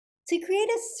To create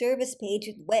a service page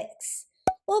in Wix,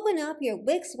 open up your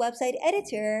Wix website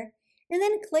editor and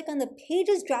then click on the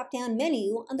Pages drop-down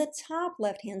menu on the top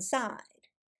left-hand side.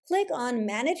 Click on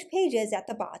Manage Pages at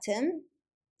the bottom,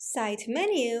 Site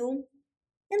menu,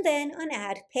 and then on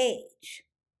Add Page.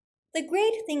 The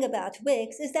great thing about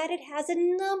Wix is that it has a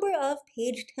number of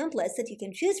page templates that you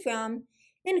can choose from,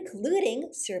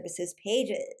 including services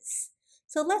pages.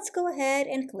 So let's go ahead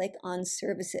and click on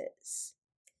Services.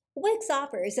 Wix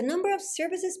offers a number of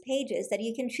services pages that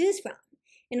you can choose from,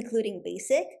 including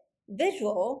Basic,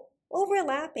 Visual,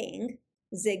 Overlapping,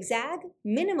 Zigzag,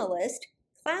 Minimalist,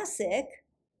 Classic,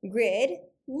 Grid,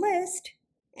 List,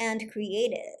 and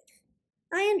Creative.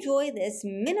 I enjoy this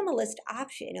Minimalist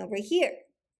option over here.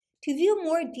 To view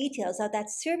more details of that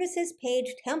services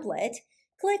page template,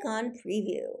 click on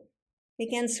Preview. You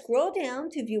can scroll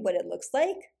down to view what it looks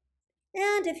like,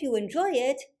 and if you enjoy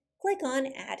it, click on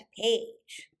Add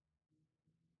Page.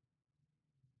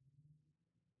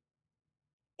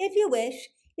 If you wish,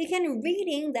 you can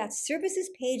rename that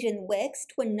services page in Wix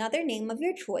to another name of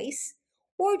your choice,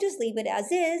 or just leave it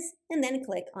as is and then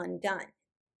click on Done.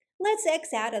 Let's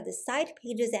X out of the Site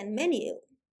Pages and menu.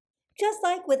 Just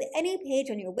like with any page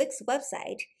on your Wix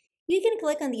website, you can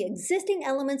click on the existing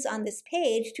elements on this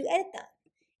page to edit them,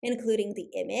 including the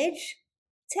image,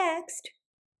 text,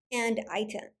 and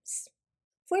items.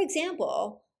 For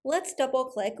example, let's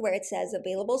double-click where it says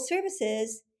Available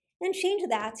Services and change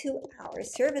that to Our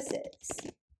Services.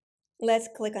 Let's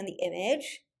click on the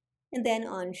image, and then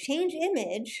on Change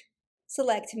Image,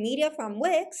 select Media from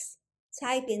Wix,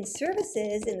 type in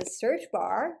Services in the search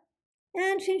bar,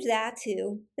 and change that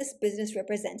to this business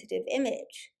representative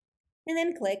image, and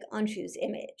then click on Choose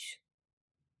Image.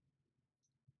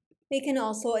 We can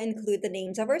also include the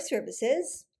names of our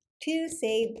services to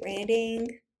say branding,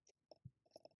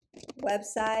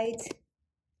 website,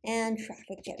 and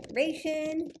traffic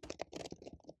generation.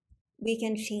 We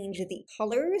can change the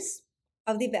colors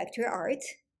of the vector art.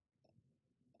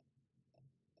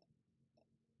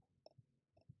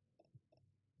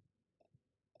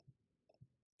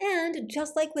 And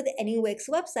just like with any Wix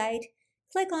website,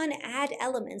 click on Add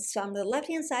Elements from the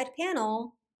left-hand side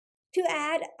panel to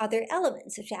add other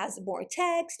elements such as more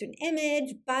text, an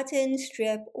image, button,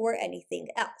 strip, or anything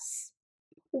else.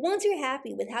 Once you're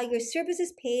happy with how your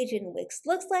services page in Wix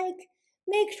looks like,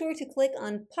 make sure to click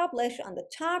on Publish on the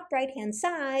top right-hand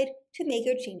side to make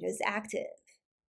your changes active.